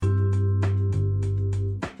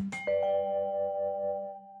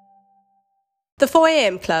The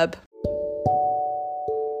 4am Club.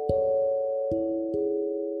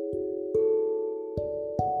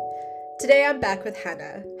 Today I'm back with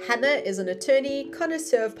Hannah. Hannah is an attorney,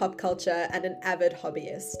 connoisseur of pop culture, and an avid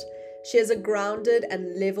hobbyist. She has a grounded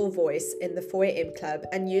and level voice in the 4am Club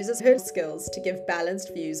and uses her skills to give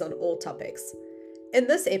balanced views on all topics. In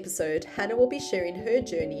this episode, Hannah will be sharing her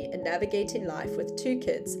journey in navigating life with 2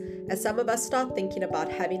 kids as some of us start thinking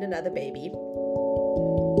about having another baby.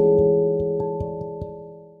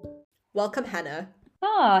 Welcome, Hannah.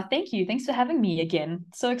 Thank you. Thanks for having me again.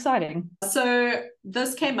 So exciting. So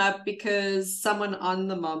this came up because someone on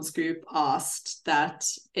the moms group asked that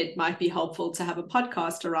it might be helpful to have a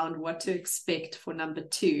podcast around what to expect for number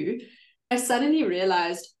 2. I suddenly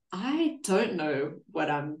realized I don't know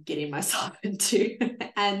what I'm getting myself into.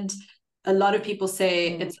 And a lot of people say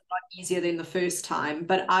it's a lot easier than the first time,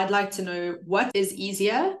 but I'd like to know what is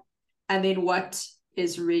easier and then what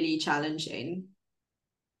is really challenging.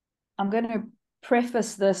 I'm going to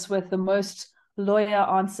preface this with the most lawyer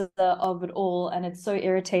answer of it all, and it's so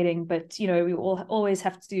irritating, but we all always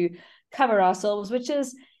have to cover ourselves, which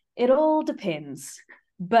is it all depends.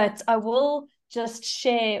 But I will just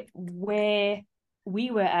share where we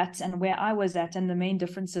were at and where I was at and the main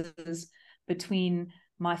differences between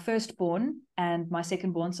my firstborn and my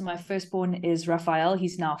secondborn. So my firstborn is Raphael,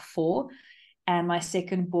 he's now 4, and my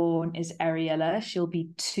secondborn is Ariella. She'll be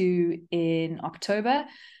 2 in October.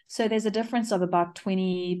 So there's a difference of about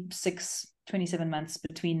 26, 27 months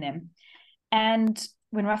between them. And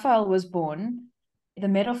when Raphael was born, the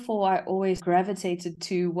metaphor I always gravitated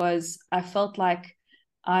to was I felt like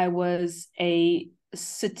I was a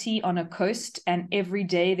city on a coast, and every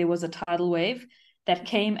day there was a tidal wave that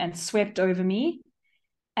came and swept over me.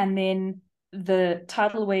 And then the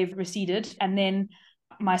tidal wave receded, and then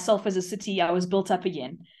myself as a city, I was built up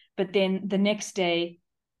again. But then the next day,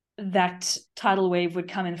 that tidal wave would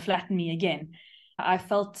come and flatten me again. I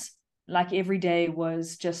felt like every day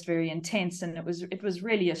was just very intense, and it was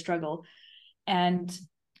really a struggle. And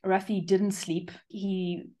Rafi didn't sleep.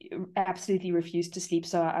 He absolutely refused to sleep.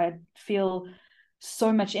 So I feel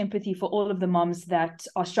so much empathy for all of the moms that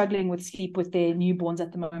are struggling with sleep with their newborns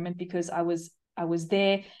at the moment, because I was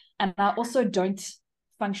there. And I also don't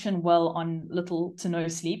function well on little to no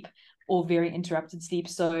sleep or very interrupted sleep.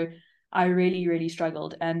 So I really, really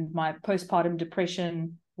struggled. And my postpartum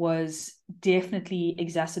depression was definitely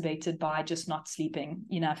exacerbated by just not sleeping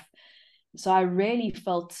enough. So I really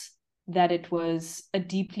felt that it was a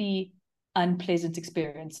deeply unpleasant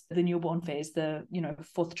experience, the newborn phase, the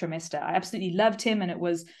 4th trimester. I absolutely loved him, and it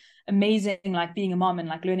was amazing, like being a mom and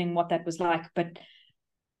like learning what that was like. But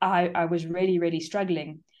I was really, really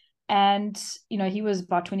struggling. And he was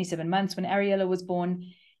about 27 months when Ariella was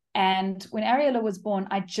born. And when Ariella was born,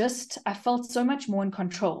 I felt so much more in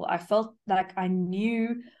control. I felt like I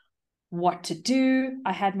knew what to do.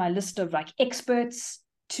 I had my list of like experts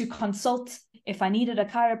to consult. If I needed a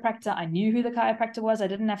chiropractor, I knew who the chiropractor was. I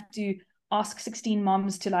didn't have to ask 16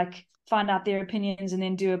 moms to like find out their opinions and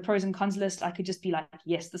then do a pros and cons list. I could just be like,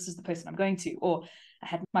 yes, this is the person I'm going to. Or I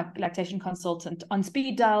had my lactation consultant on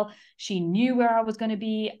speed dial. She knew where I was going to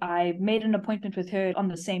be. I made an appointment with her on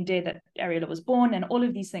the same day that Ariella was born, and all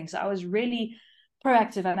of these things. So I was really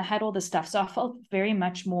proactive, and I had all this stuff. So I felt very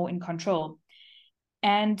much more in control.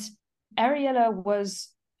 And Ariella was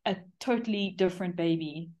a totally different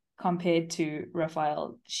baby compared to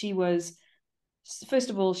Raphael. First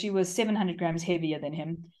of all, she was 700 grams heavier than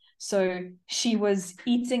him. So she was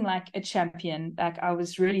eating like a champion. Like I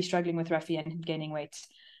was really struggling with Rafi and gaining weight.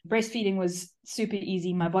 Breastfeeding was super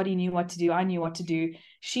easy. My body knew what to do. I knew what to do.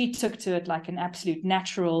 She took to it like an absolute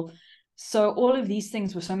natural. So all of these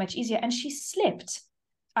things were so much easier. And she slept.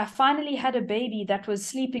 I finally had a baby that was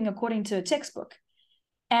sleeping according to a textbook.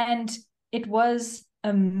 And it was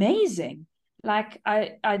amazing. Like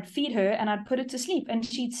I'd feed her and I'd put her to sleep, and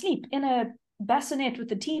she'd sleep in a bassinet with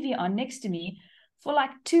the TV on next to me for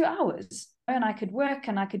like 2 hours, and I could work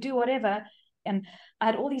and I could do whatever. And I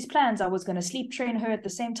had all these plans. I was going to sleep train her at the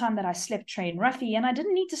same time that I slept train Ruffy, and I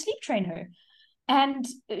didn't need to sleep train her. And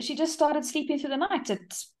she just started sleeping through the night at,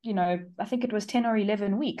 I think it was 10 or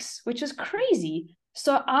 11 weeks, which is crazy.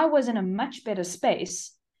 So I was in a much better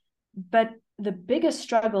space. But the biggest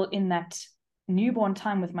struggle in that newborn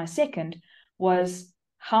time with my second was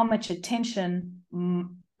how much attention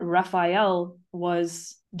Raphael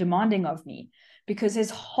was demanding of me, because his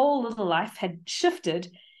whole little life had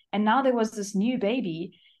shifted, and now there was this new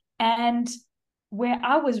baby. And where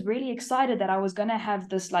I was really excited that I was going to have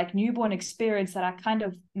this like newborn experience that I kind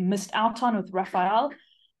of missed out on with Raphael,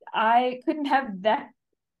 I couldn't have that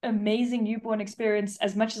amazing newborn experience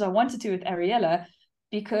as much as I wanted to with Ariella,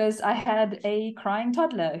 because I had a crying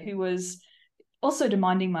toddler who was also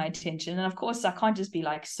demanding my attention. And of course, I can't just be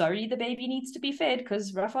like, sorry, the baby needs to be fed,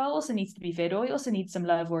 because Raphael also needs to be fed, or he also needs some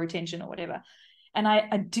love or attention or whatever. And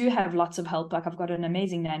I do have lots of help. Like, I've got an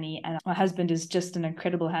amazing nanny, and my husband is just an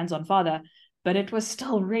incredible hands-on father, but it was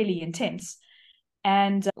still really intense.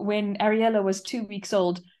 And when Ariella was 2 weeks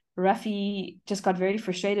old, Rafi just got very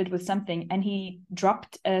frustrated with something, and he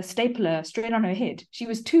dropped a stapler straight on her head. She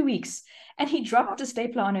was 2 weeks, and he dropped a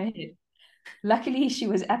stapler on her head. Luckily, she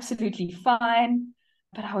was absolutely fine.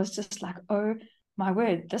 But I was just like, oh my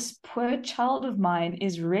word, this poor child of mine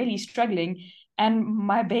is really struggling, and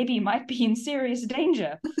my baby might be in serious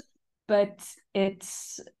danger. But it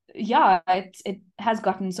has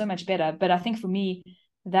gotten so much better. But I think for me,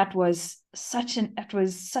 that was such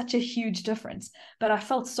a huge difference. But I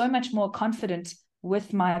felt so much more confident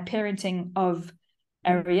with my parenting of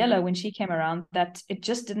Ariella when she came around, that it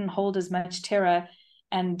just didn't hold as much terror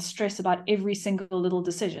and stress about every single little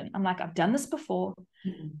decision. I'm like, I've done this before.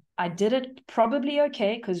 I did it probably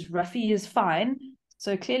okay because Ruffy is fine.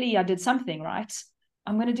 So clearly I did something right.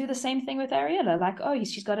 I'm going to do the same thing with Ariella. Like, oh,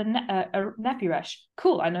 she's got a nappy rash.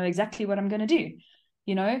 Cool. I know exactly what I'm going to do.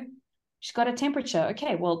 You know, she's got a temperature.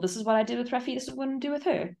 Okay, well, this is what I did with Ruffy. This is what I'm going to do with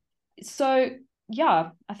her. So yeah,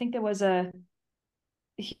 I think there was a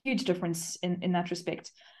huge difference in that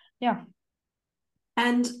respect. Yeah.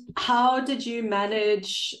 And how did you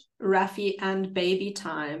manage Rafi and baby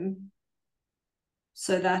time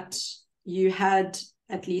so that you had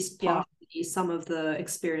at least partly some of the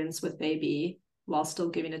experience with baby while still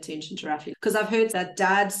giving attention to Rafi? Because I've heard that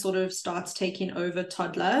dad sort of starts taking over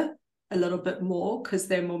toddler a little bit more because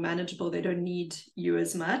they're more manageable. They don't need you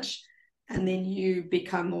as much. And then you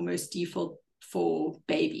become almost default for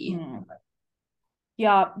baby.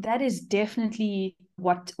 Yeah, that is definitely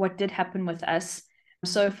what did happen with us.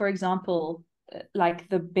 So, for example, like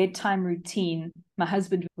the bedtime routine, my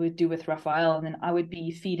husband would do with Raphael, and then I would be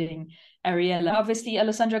feeding Ariella. Obviously,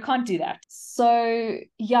 Alessandra can't do that. So,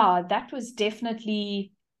 yeah, that was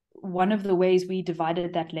definitely one of the ways we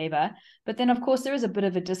divided that labor. But then, of course, there is a bit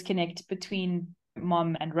of a disconnect between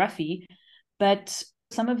mom and Rafi. But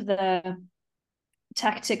some of the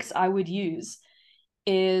tactics I would use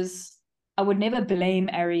is I would never blame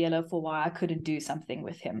Ariella for why I couldn't do something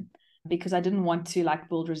with him, because I didn't want to like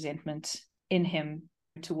build resentment in him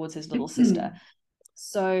towards his little sister.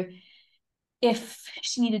 So if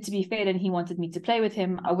she needed to be fed and he wanted me to play with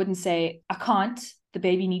him, I wouldn't say, I can't, the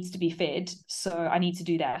baby needs to be fed, so I need to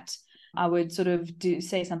do that. I would sort of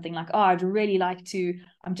say something like, oh, I'd really like to,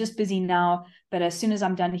 I'm just busy now, but as soon as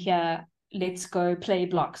I'm done here, let's go play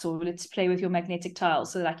blocks, or let's play with your magnetic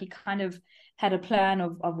tiles. So like he kind of had a plan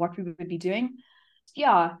of what we would be doing.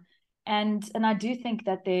 Yeah. And I do think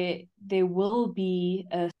that there will be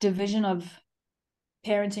a division of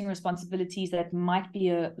parenting responsibilities that might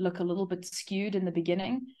be look a little bit skewed in the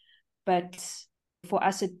beginning, but for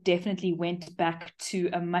us it definitely went back to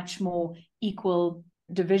a much more equal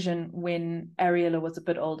division when Ariella was a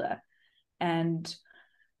bit older. And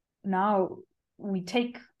now we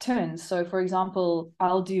take turns. So for example,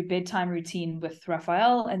 I'll do bedtime routine with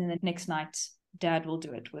Raphael, and then the next night dad will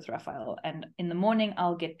do it with Raphael, and in the morning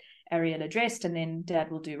I'll get Ariella dressed, and then dad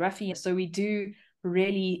will do Rafi. So we do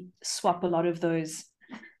really swap a lot of those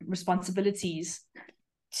responsibilities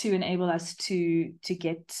to enable us to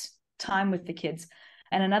get time with the kids.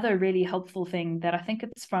 And another really helpful thing that I think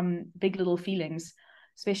it's from Big Little Feelings,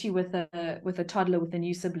 especially with a toddler with a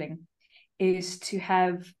new sibling, is to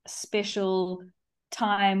have special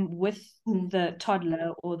time with the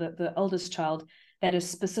toddler or the oldest child that is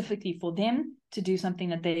specifically for them to do something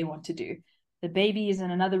that they want to do. The baby is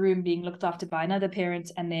in another room being looked after by another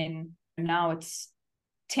parent, and then now it's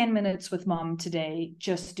 10 minutes with mom today,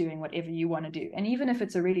 just doing whatever you want to do. And even if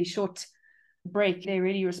it's a really short break, they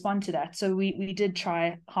really respond to that. So we did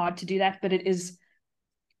try hard to do that, but it is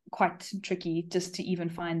quite tricky just to even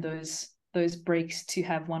find those breaks to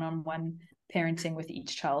have one-on-one parenting with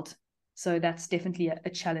each child. So that's definitely a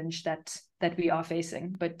challenge that we are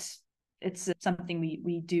facing, but it's something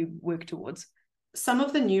we do work towards. Some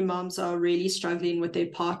of the new moms are really struggling with their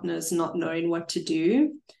partners not knowing what to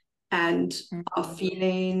do, and are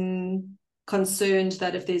feeling concerned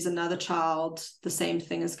that if there's another child, the same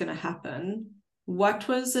thing is going to happen. What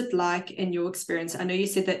was it like in your experience? I know you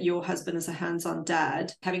said that your husband is a hands-on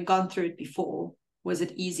dad. Having gone through it before, was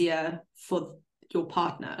it easier for your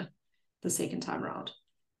partner the second time around?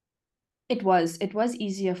 It was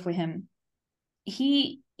easier for him.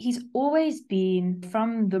 He's always been,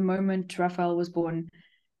 from the moment Raphael was born,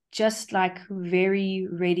 just like very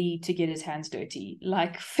ready to get his hands dirty,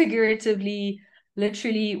 like figuratively,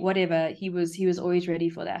 literally whatever. He was always ready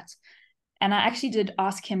for that. And I actually did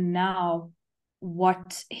ask him now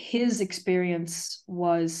what his experience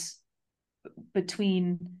was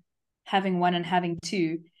between having one and having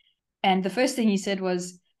two. And the first thing he said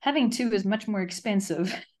was, having two is much more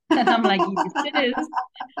expensive. And I'm like, yes, it is.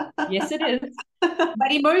 Yes, it is.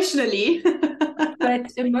 But emotionally.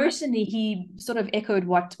 But emotionally, he sort of echoed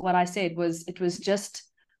what I said. Was it was just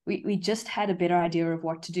we just had a better idea of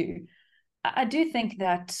what to do. I do think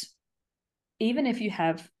that even if you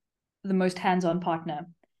have the most hands-on partner,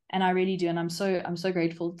 and I really do, and I'm so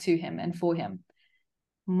grateful to him and for him,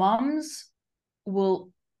 moms will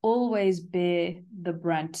always bear the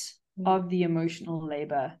brunt of the emotional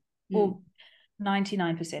labor, or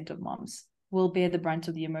 99% of moms will bear the brunt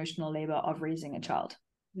of the emotional labor of raising a child.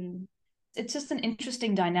 It's just an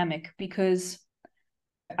interesting dynamic, because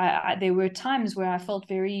there were times where I felt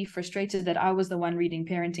very frustrated that I was the one reading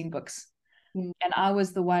parenting books, and I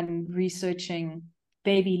was the one researching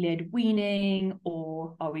baby-led weaning,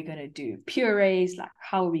 or are we going to do purees? Like,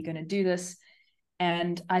 how are we going to do this?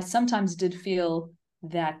 And I sometimes did feel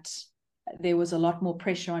that there was a lot more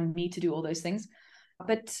pressure on me to do all those things.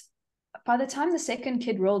 But by the time the second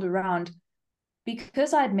kid rolled around,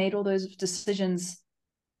 because I had made all those decisions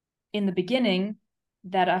in the beginning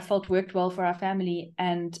that I felt worked well for our family,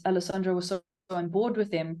 and Alessandro was so on board with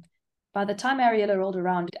them, by the time Ariella rolled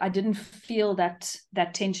around, I didn't feel that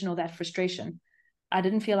tension or that frustration. I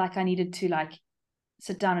didn't feel like I needed to like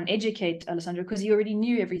sit down and educate Alessandro, because he already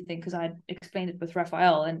knew everything, because I had explained it with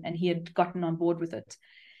Raphael, and he had gotten on board with it.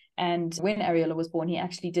 And when Ariella was born, he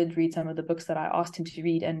actually did read some of the books that I asked him to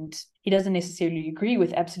read, and he doesn't necessarily agree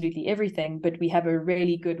with absolutely everything, but we have a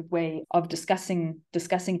really good way of discussing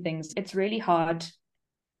things. It's really hard,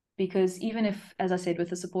 because even if, as I said,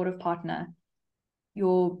 with a supportive partner,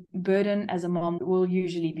 your burden as a mom will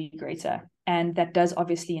usually be greater, and that does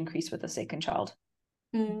obviously increase with a second child.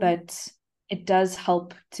 But it does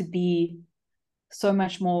help to be so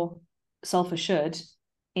much more self-assured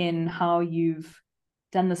in how you've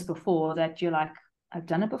done this before, that you're like, I've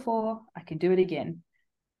done it before, I can do it again.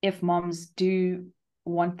 If moms do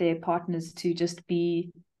want their partners to just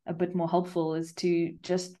be a bit more helpful, is to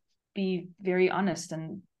just be very honest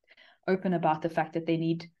and open about the fact that they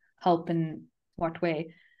need help in what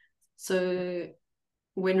way. So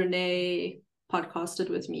when Renee podcasted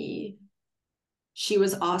with me, she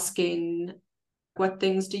was asking, what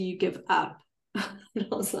things do you give up? And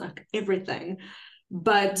I was like, everything.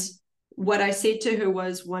 But what I said to her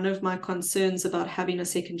was, one of my concerns about having a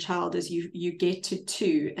second child is you get to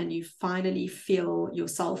two and you finally feel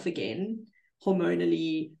yourself again,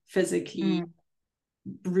 hormonally, physically,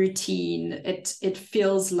 routine. It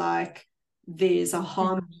feels like there's a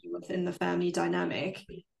harmony within the family dynamic,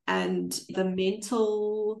 and the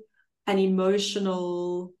mental and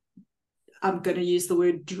emotional, I'm going to use the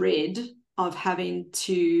word dread, of having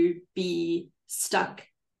to be stuck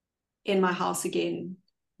in my house again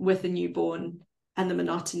with a newborn, and the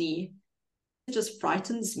monotony, it just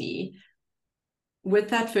frightens me. With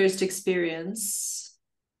that first experience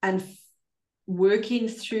and working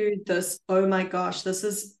through this, oh my gosh, this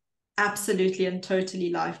is absolutely and totally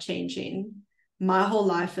life-changing. My whole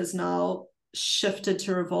life is now shifted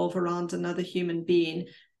to revolve around another human being,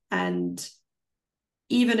 and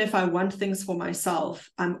even if I want things for myself,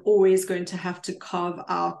 I'm always going to have to carve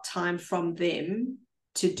out time from them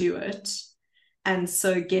to do it. And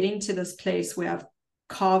so getting to this place where I've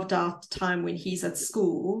carved out time when he's at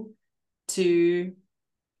school to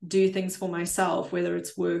do things for myself, whether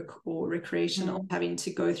it's work or recreational, having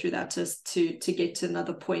to go through that just to get to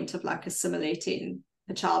another point of like assimilating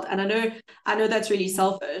a child. And I know that's really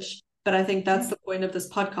selfish, but I think that's the point of this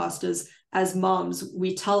podcast is, as moms,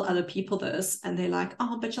 we tell other people this and they're like,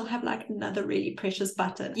 oh, but you'll have like another really precious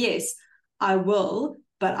button. Yes, I will,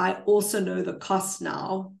 but I also know the cost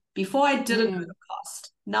now. Before I didn't know the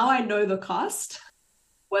cost. Now I know the cost.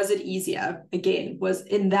 Was it easier? Again, was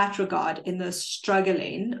in that regard, in the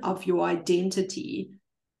struggling of your identity,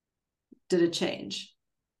 did it change?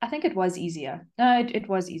 I think it was easier. No, it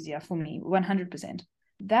was easier for me, 100%.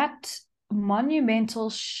 That monumental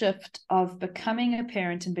shift of becoming a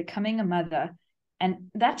parent and becoming a mother, and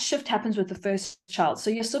that shift happens with the first child. So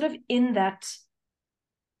you're sort of in that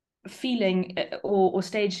feeling or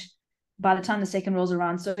stage by the time the second rolls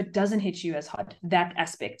around, so it doesn't hit you as hard, that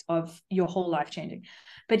aspect of your whole life changing.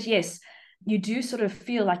 But yes, you do sort of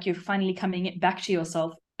feel like you're finally coming back to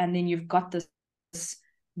yourself, and then you've got this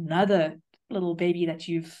another little baby that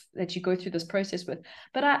you go through this process with.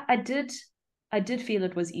 But I did feel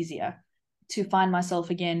it was easier to find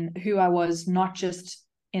myself again, who I was, not just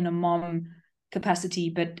in a mom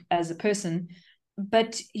capacity, but as a person.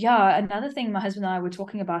 But yeah, another thing my husband and I were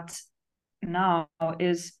talking about now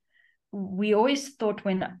is we always thought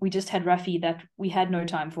when we just had Rafi that we had no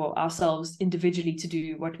time for ourselves individually to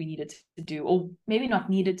do what we needed to do, or maybe not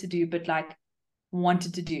needed to do, but like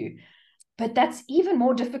wanted to do. But that's even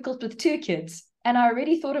more difficult with two kids. And I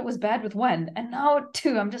already thought it was bad with one. And now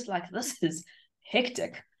two, I'm just like, this is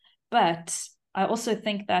hectic. But I also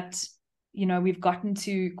think that, we've gotten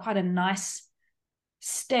to quite a nice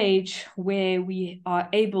stage where we are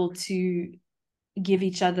able to give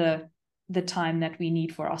each other the time that we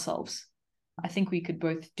need for ourselves. I think we could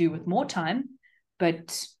both do with more time,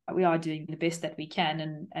 but we are doing the best that we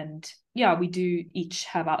can. And yeah, we do each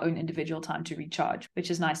have our own individual time to recharge, which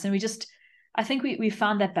is nice. And I think we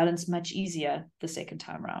found that balance much easier the second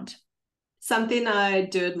time around. Something I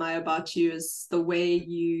do admire about you is the way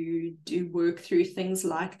you do work through things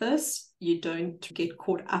like this. You don't get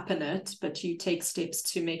caught up in it, but you take steps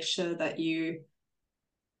to make sure that you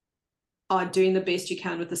are doing the best you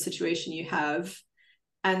can with the situation you have.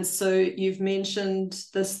 And so you've mentioned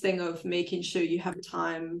this thing of making sure you have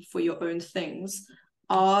time for your own things.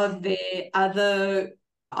 Are there other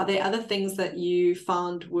things that you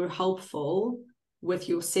found were helpful with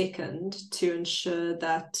your second to ensure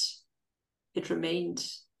that it remained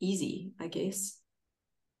easy, I guess?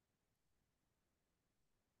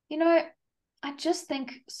 I just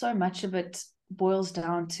think so much of it boils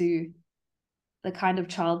down to the kind of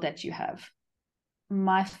child that you have.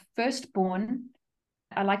 My firstborn,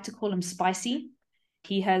 I like to call him spicy.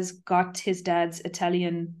 He has got his dad's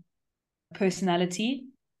Italian personality,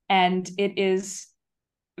 and it is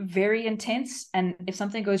very intense. And if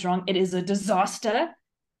something goes wrong, it is a disaster.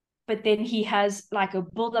 But then he has like a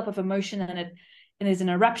buildup of emotion, and there's an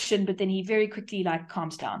eruption, but then he very quickly like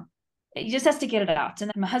calms down. He just has to get it out.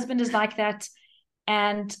 And my husband is like that.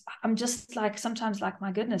 And I'm just like, sometimes like,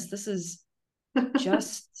 my goodness, this is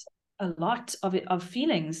just a lot of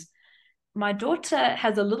feelings. My daughter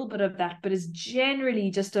has a little bit of that, but is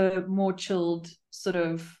generally just a more chilled sort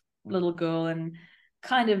of little girl and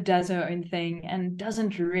kind of does her own thing and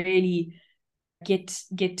doesn't really get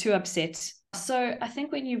too upset. So I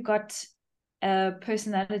think when you've got a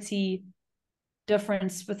personality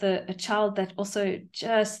difference with a child that also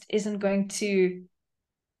just isn't going to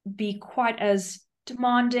be quite as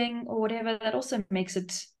demanding or whatever, that also makes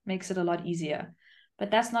it a lot easier. But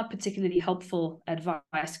that's not particularly helpful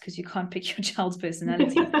advice because you can't pick your child's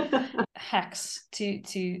personality. Hacks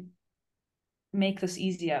to make this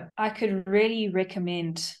easier. I could really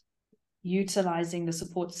recommend utilizing the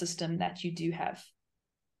support system that you do have.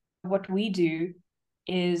 What we do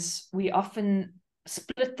is we often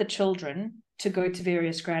split the children to go to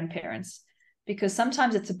various grandparents because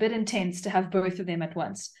sometimes it's a bit intense to have both of them at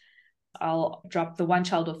once. I'll drop the one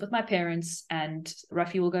child off with my parents and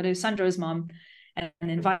Rafi will go to Sandro's mom, and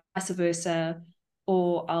then vice versa.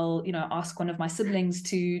 Or I'll, ask one of my siblings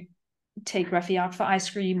to take Rafi out for ice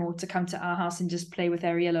cream or to come to our house and just play with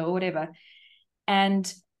Ariella or whatever.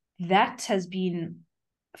 And that has been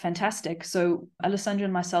fantastic. So Alessandra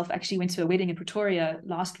and myself actually went to a wedding in Pretoria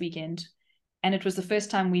last weekend, and it was the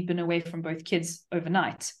first time we'd been away from both kids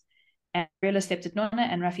overnight. And Ariella slept at Nonna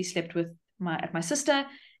and Rafi slept with my sister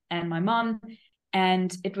and my mom,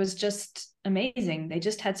 and it was just amazing. They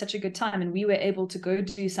just had such a good time, and we were able to go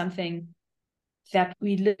do something that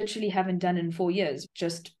we literally haven't done in 4 years,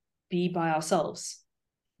 just be by ourselves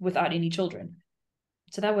without any children.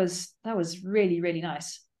 So that was really, really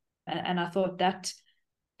nice. And I thought that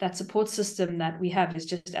support system that we have is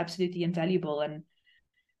just absolutely invaluable. And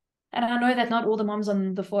I know that not all the moms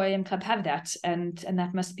on the 4 a.m. club have that, and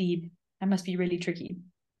that must be really tricky.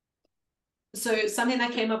 So something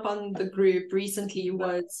that came up on the group recently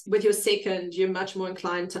was with your second, you're much more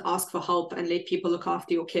inclined to ask for help and let people look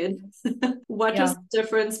after your kid. What was the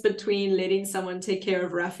difference between letting someone take care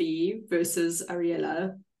of Rafi versus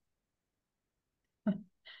Ariella?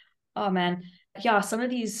 Oh man. Yeah, so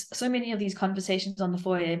many of these conversations on the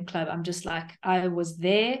 4 a.m. club, I'm just like, I was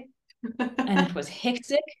there and it was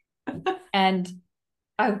hectic and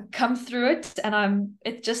I've come through it, and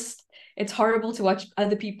it's horrible to watch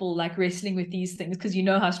other people like wrestling with these things because you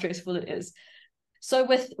know how stressful it is. So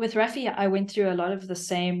with Rafi, I went through a lot of the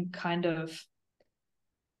same kind of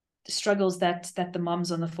struggles that the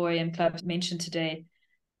moms on the 4 a.m. club mentioned today.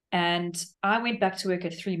 And I went back to work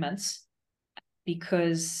at 3 months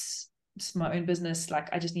because it's my own business.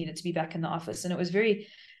 Like I just needed to be back in the office, and it was very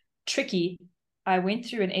tricky. I went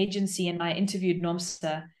through an agency and I interviewed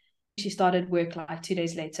Nomsa. She started work like 2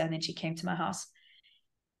 days later, and then she came to my house.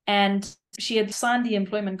 And she had signed the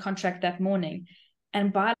employment contract that morning.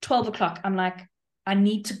 And by 12 o'clock, I'm like, I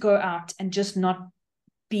need to go out and just not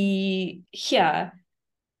be here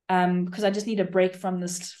because I just need a break from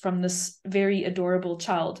this very adorable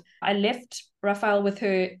child. I left Raphael with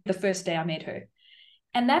her the first day I met her.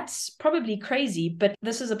 And that's probably crazy, but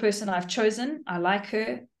this is a person I've chosen. I like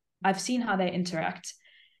her. I've seen how they interact.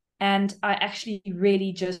 And I actually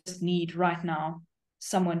really just need right now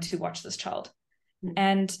someone to watch this child.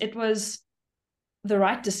 And it was the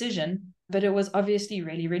right decision, but it was obviously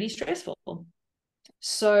really, really stressful.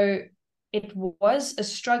 So it was a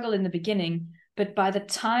struggle in the beginning, but by the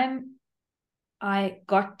time I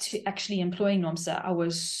got to actually employing Nomsa, I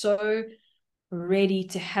was so ready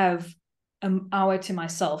to have an hour to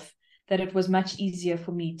myself that it was much easier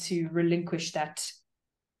for me to relinquish that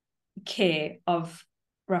care of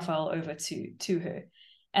Raphael over to her.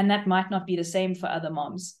 And that might not be the same for other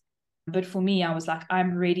moms. But for me, I was like,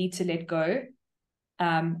 I'm ready to let go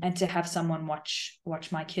and to have someone watch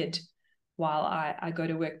my kid while I go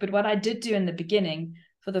to work. But what I did do in the beginning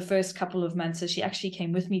for the first couple of months is she actually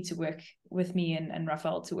came with me to work, with me and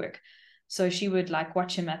Raphael to work. So she would like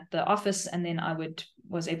watch him at the office, and then I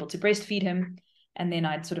was able to breastfeed him, and then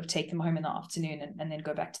I'd sort of take him home in the afternoon and then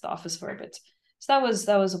go back to the office for a bit. So that was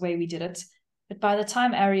the way we did it. But by the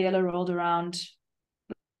time Ariella rolled around,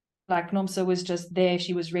 like Nomsa was just there,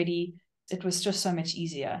 she was ready. It was just so much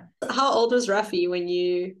easier. How old was Rafi when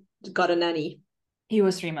you got a nanny? He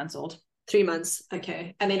was 3 months old. 3 months,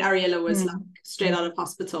 okay. And then Ariella was like straight out of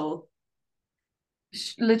hospital.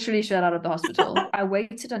 Literally straight out of the hospital. I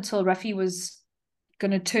waited until Rafi was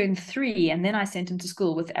going to turn 3, and then I sent him to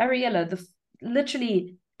school. With Ariella,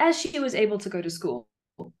 literally as she was able to go to school,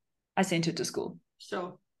 I sent her to school.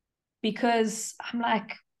 Sure. Because I'm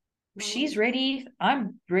like, she's ready,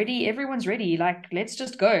 I'm ready, everyone's ready, like let's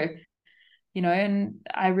just go, you know. And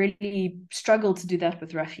I really struggled to do that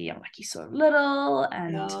with Rafi. I'm like, he's so little.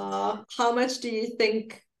 And how much do you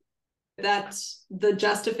think that the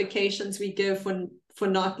justifications we give for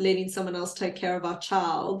not letting someone else take care of our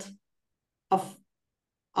child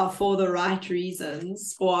are for the right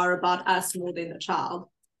reasons, or are about us more than the child?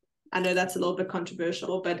 I know that's a little bit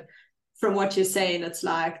controversial, but from what you're saying, it's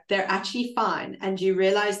like they're actually fine, and you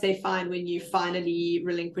realize they're fine when you finally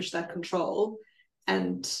relinquish that control.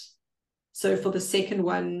 And so for the second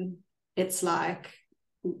one, it's like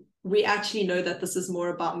we actually know that this is more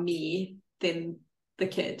about me than the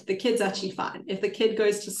kid. The kid's actually fine. If the kid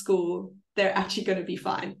goes to school, they're actually going to be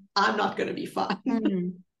fine. I'm not going to be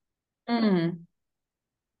fine.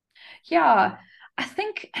 Yeah, I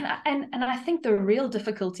think, and I think the real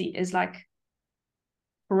difficulty is like,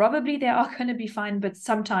 probably they are going to be fine, but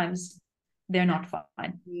sometimes they're not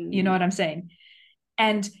fine. You know what I'm saying?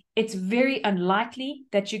 And it's very unlikely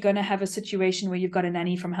that you're going to have a situation where you've got a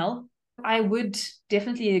nanny from hell. I would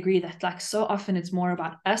definitely agree that like so often it's more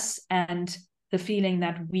about us and the feeling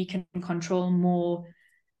that we can control more,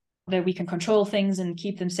 that we can control things and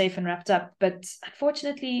keep them safe and wrapped up. But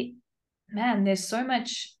unfortunately, man, there's so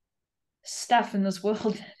much stuff in this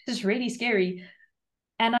world that is really scary.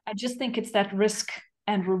 And I just think it's that risk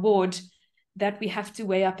and reward that we have to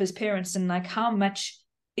weigh up as parents, and like, how much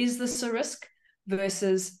is this a risk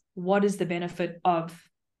versus what is the benefit of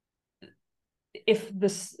if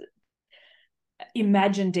this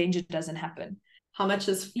imagined danger doesn't happen? How much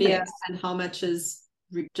is fear and how much is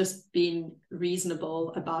just being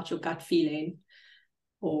reasonable about your gut feeling?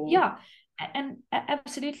 Yeah, and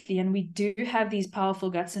absolutely. And we do have these powerful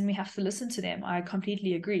guts and we have to listen to them. I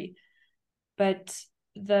completely agree. But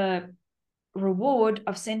the reward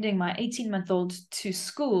of sending my 18-month-old to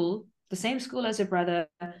school, the same school as her brother,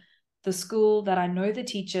 the school that I know the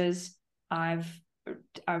teachers, I've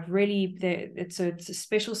really, it's a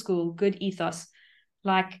special school, good ethos,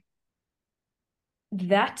 like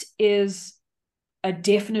that is a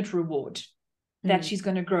definite reward that she's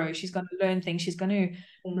going to grow, she's going to learn things, she's going to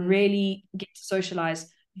really get to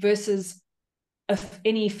socialize, versus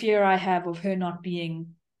any fear I have of her not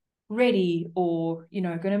being ready, or you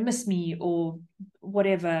know, going to miss me or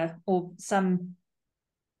whatever, or some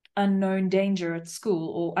unknown danger at school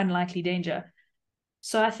or unlikely danger.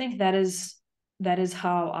 So I think that is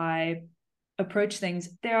how I approach things.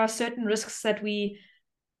 There are certain risks that we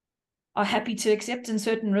are happy to accept and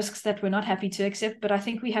certain risks that we're not happy to accept, but I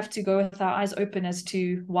think we have to go with our eyes open as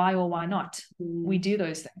to why or why not we do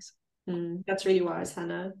those things. That's really wise,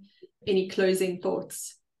 Hannah. Any closing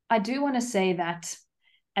thoughts? I do want to say that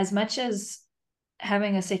as much as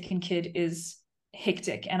having a second kid is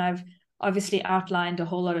hectic, and I've obviously outlined a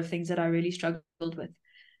whole lot of things that I really struggled with,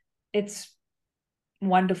 it's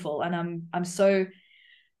wonderful, and I'm so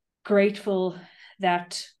grateful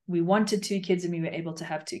that we wanted 2 kids and we were able to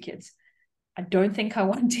have 2 kids. I don't think I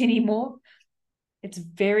want any more. It's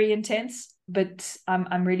very intense. but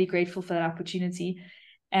I'm really grateful for that opportunity.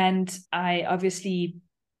 And I obviously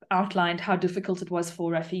outlined how difficult it was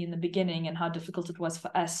for Rafi in the beginning and how difficult it was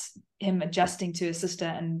for us, him adjusting to his sister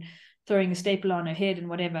and throwing a staple on her head and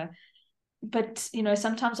whatever. But, you know,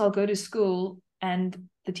 sometimes I'll go to school and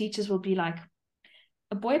the teachers will be like,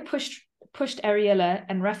 a boy pushed Ariella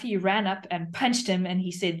and Rafi ran up and punched him and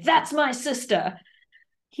he said, "That's my sister."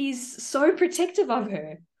 He's so protective of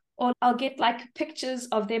her. Or I'll get like pictures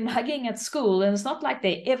of them hugging at school, and it's not like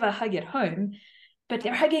they ever hug at home, but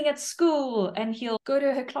they're hugging at school, and he'll go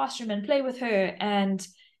to her classroom and play with her, and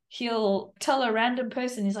he'll tell a random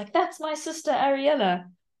person, he's like, "That's my sister Ariella."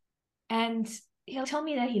 And he'll tell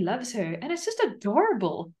me that he loves her, and it's just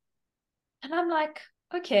adorable. And I'm like,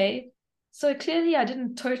 okay, so clearly I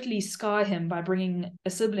didn't totally scar him by bringing a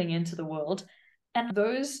sibling into the world. And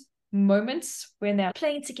those moments when they're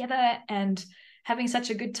playing together and having such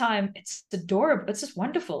a good time, it's adorable. It's just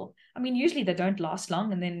wonderful. I mean, usually they don't last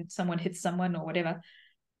long and then someone hits someone or whatever.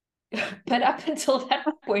 But up until that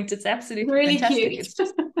point, it's absolutely really fantastic. cute. It's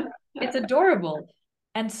just, it's adorable.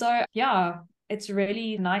 And so, yeah, it's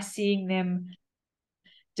really nice seeing them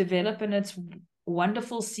develop, and it's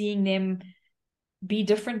wonderful seeing them be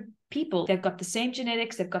different people. They've got the same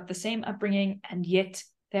genetics, they've got the same upbringing, and yet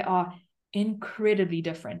they are incredibly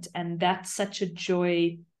different. And that's such a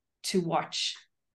joy to watch.